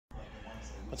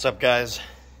What's up, guys?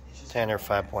 Tanner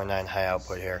 5.9 high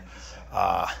output here.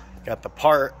 Got the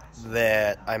part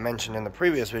that I mentioned in the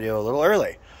previous video a little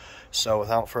early. So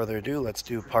without further ado, let's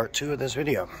do part 2 of this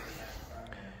video.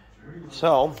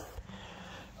 So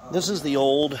this is the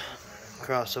old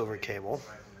crossover cable.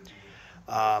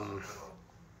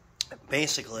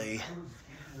 Basically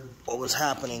what was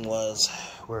happening was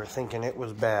we were thinking it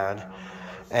was bad,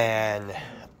 and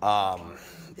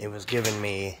it was giving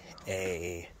me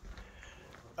a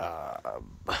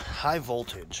high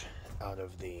voltage out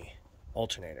of the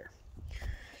alternator,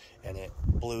 and it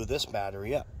blew this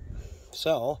battery up.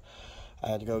 So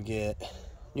I had to go get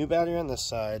new battery on this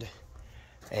side,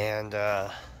 and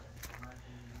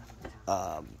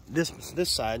this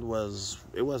side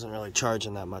wasn't really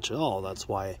charging that much at all. That's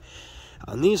why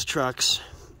on these trucks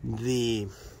the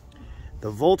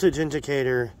voltage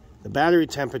indicator, the battery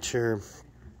temperature,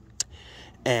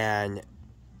 and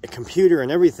a computer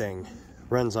and everything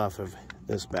runs off of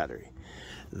this battery.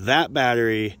 That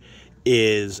battery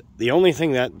is the only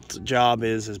thing that's job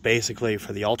is basically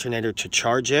for the alternator to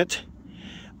charge it,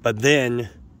 but then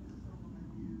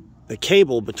the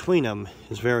cable between them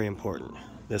is very important,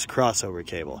 this crossover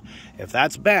cable. If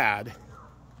that's bad,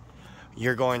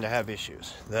 you're going to have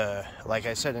issues. Like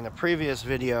I said in a previous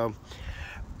video,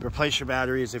 replace your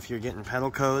batteries if you're getting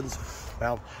pedal codes.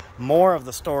 Well, more of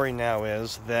the story now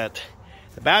is that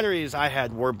the batteries I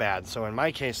had were bad. So in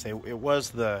my case, it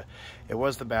was the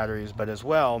batteries, but as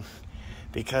well,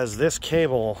 because this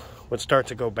cable would start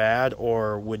to go bad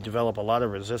or would develop a lot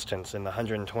of resistance in the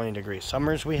 120-degree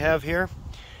summers we have here,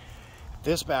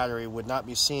 this battery would not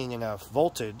be seeing enough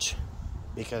voltage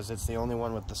because it's the only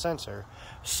one with the sensor.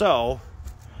 So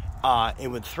it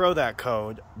would throw that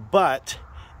code, but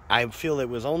I feel it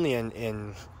was only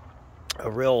in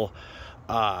a real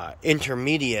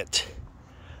intermittent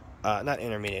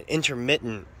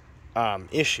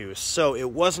issues. So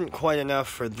it wasn't quite enough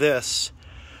for this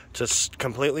to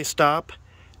completely stop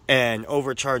and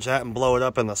overcharge that and blow it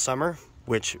up in the summer,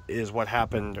 which is what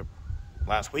happened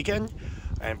last weekend.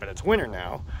 But it's winter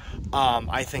now.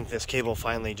 I think this cable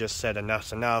finally just said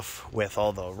enough's enough with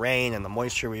all the rain and the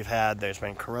moisture we've had. There's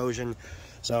been corrosion.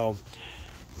 So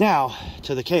now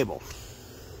to the cable.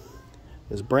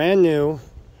 It's brand new.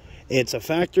 It's a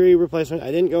factory replacement.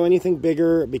 I didn't go anything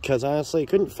bigger because honestly I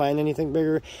couldn't find anything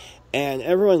bigger, and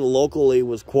everyone locally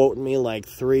was quoting me like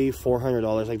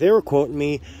 $300-400. Like, they were quoting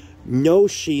me no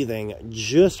sheathing,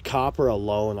 just copper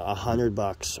alone,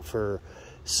 $100 for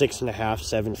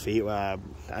 6.5-7 feet. I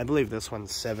believe this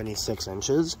one's 76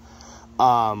 inches,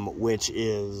 which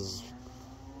is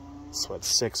what,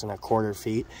 6 1/4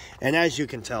 feet. And as you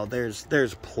can tell, there's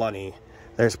plenty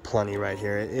right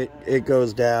here. It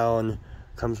goes down,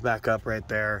 comes back up right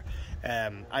there.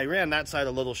 I ran that side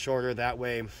a little shorter that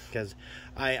way because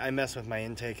I mess with my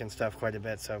intake and stuff quite a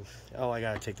bit. So, I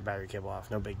gotta take the battery cable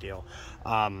off, no big deal.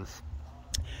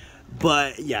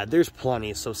 But yeah, there's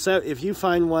plenty. So if you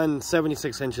find one,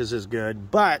 76 inches is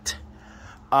good. But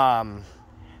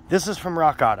this is from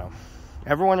RockAuto.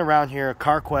 Everyone around here,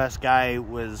 CarQuest guy,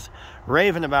 was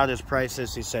raving about his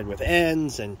prices. He said with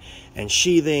ends and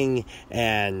sheathing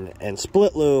and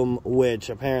split loom, which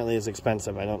apparently is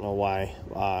expensive. I don't know why.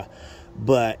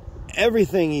 But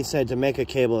everything he said to make a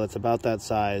cable that's about that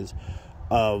size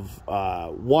of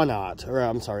 1/0, or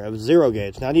I'm sorry, of 0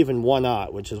 gauge, not even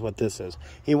 1/0, which is what this is.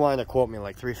 He wanted to quote me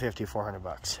like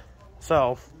 $350-400.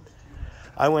 So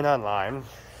I went online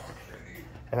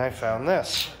and I found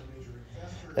this.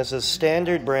 This is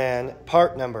standard brand,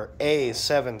 part number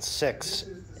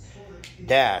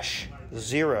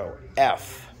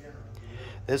A76-0F.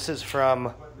 This is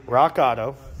from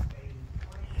RockAuto.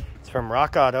 It's from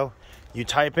RockAuto. You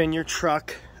type in your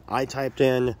truck. I typed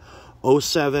in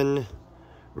 07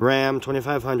 Ram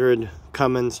 2500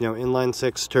 Cummins, inline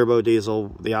 6 turbo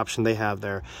diesel, the option they have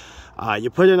there. You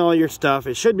put in all your stuff.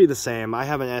 It should be the same. I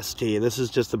have an ST. This is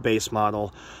just the base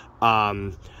model.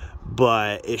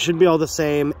 But it should be all the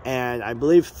same, and I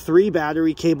believe 3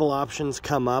 battery cable options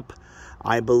come up.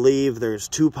 I believe there's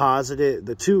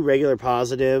the 2 regular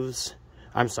positives.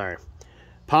 I'm sorry,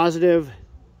 positive,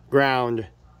 ground,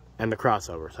 and the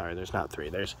crossover. Sorry, there's not 3.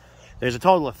 There's a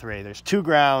total of 3. There's 2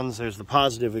 grounds. There's the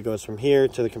positive that goes from here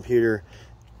to the computer,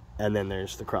 and then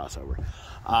there's the crossover.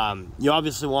 You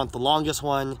obviously want the longest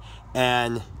one,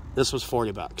 and this was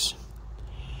 $40.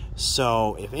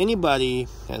 So if anybody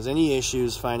has any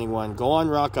issues finding one, go on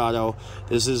RockAuto.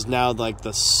 This is now like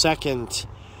the second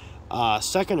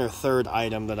or third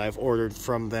item that I've ordered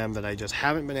from them that I just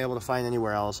haven't been able to find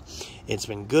anywhere else. It's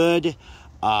been good.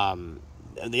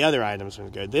 The other items been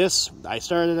good. This, I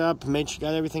started up, made sure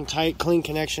got everything tight, clean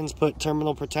connections, put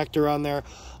terminal protector on there,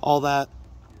 all that.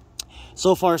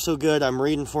 so far so good. I'm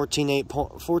reading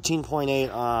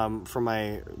 14.8 for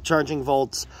my charging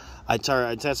volts. I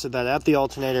tested that at the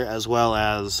alternator as well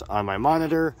as on my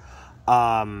monitor.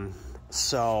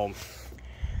 So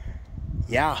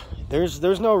yeah,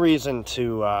 there's no reason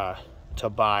to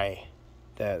buy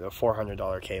the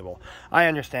 $400 cable. I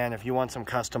understand if you want some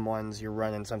custom ones, you're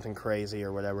running something crazy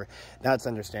or whatever. That's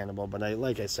understandable. But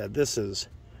like I said, this is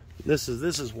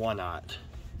 1/0.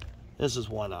 This is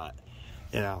 1/0.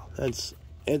 You know, it's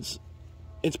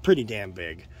pretty damn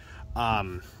big.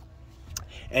 And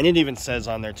it even says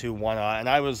on there too 1/0. And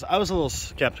I was a little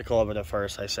skeptical of it at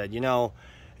first. I said, you know,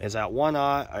 is that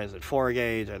 1/0 or is it 4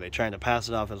 gauge? Are they trying to pass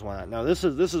it off as 1/0? No, this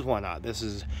is 1/0. This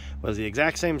was the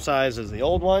exact same size as the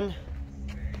old one.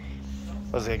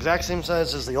 Was the exact same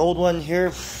size as the old one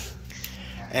here.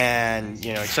 And,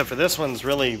 you know, except for this one's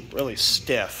really, really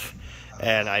stiff.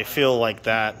 And I feel like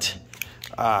that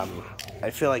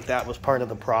was part of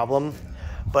the problem.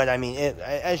 But I mean,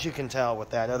 as you can tell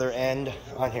with that other end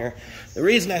on here, the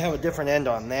reason I have a different end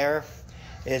on there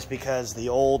is because the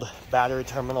old battery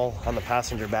terminal on the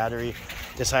passenger battery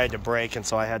decided to break, and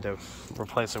so I had to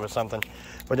replace it with something.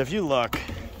 But if you look,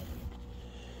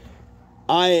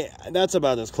 that's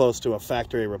about as close to a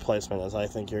factory replacement as I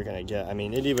think you're gonna get. I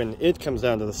mean, it comes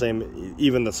down to the same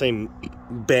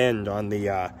bend on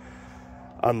the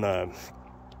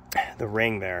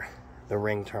ring there, the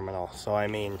ring terminal. So I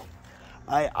mean,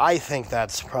 I think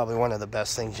that's probably one of the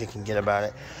best things you can get about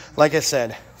it. Like I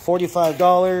said,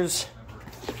 $45.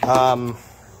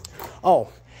 Oh,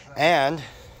 and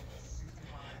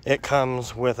it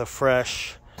comes with a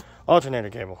fresh alternator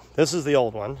cable. This is the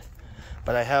old one,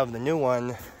 but I have the new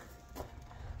one.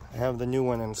 I have the new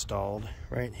one installed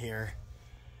right here.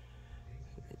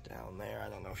 Down there, I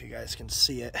don't know if you guys can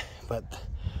see it, but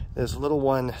there's a little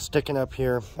one sticking up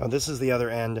here. Oh, this is the other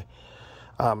end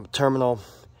terminal.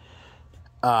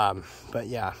 But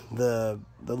yeah, the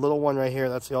little one right here,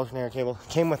 that's the alternator cable.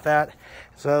 Came with that.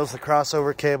 So that was the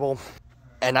crossover cable.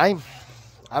 And I'm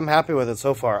happy with it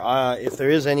so far. If there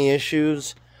is any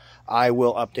issues, I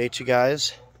will update you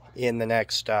guys in the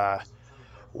next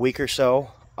week or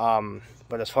so.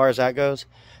 But as far as that goes,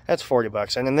 that's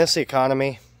 $40. And in this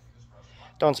economy,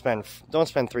 don't spend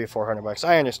 $300-400.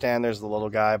 I understand there's the little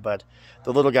guy, but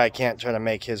the little guy can't try to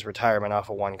make his retirement off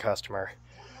of one customer.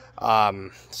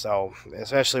 So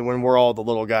especially when we're all the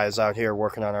little guys out here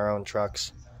working on our own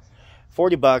trucks.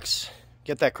 $40,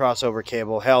 get that crossover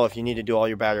cable. Hell, if you need to do all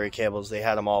your battery cables, they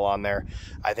had them all on there.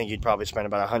 I think you'd probably spend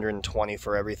about $120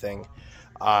 for everything.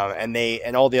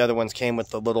 And all the other ones came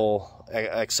with the little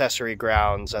accessory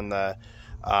grounds and the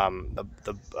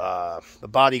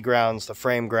body grounds, the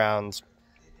frame grounds.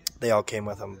 They all came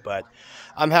with them. But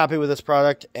I'm happy with this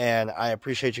product, and I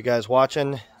appreciate you guys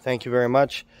watching. Thank you very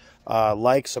much.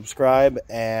 Like, subscribe,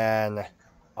 and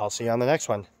I'll see you on the next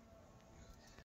one.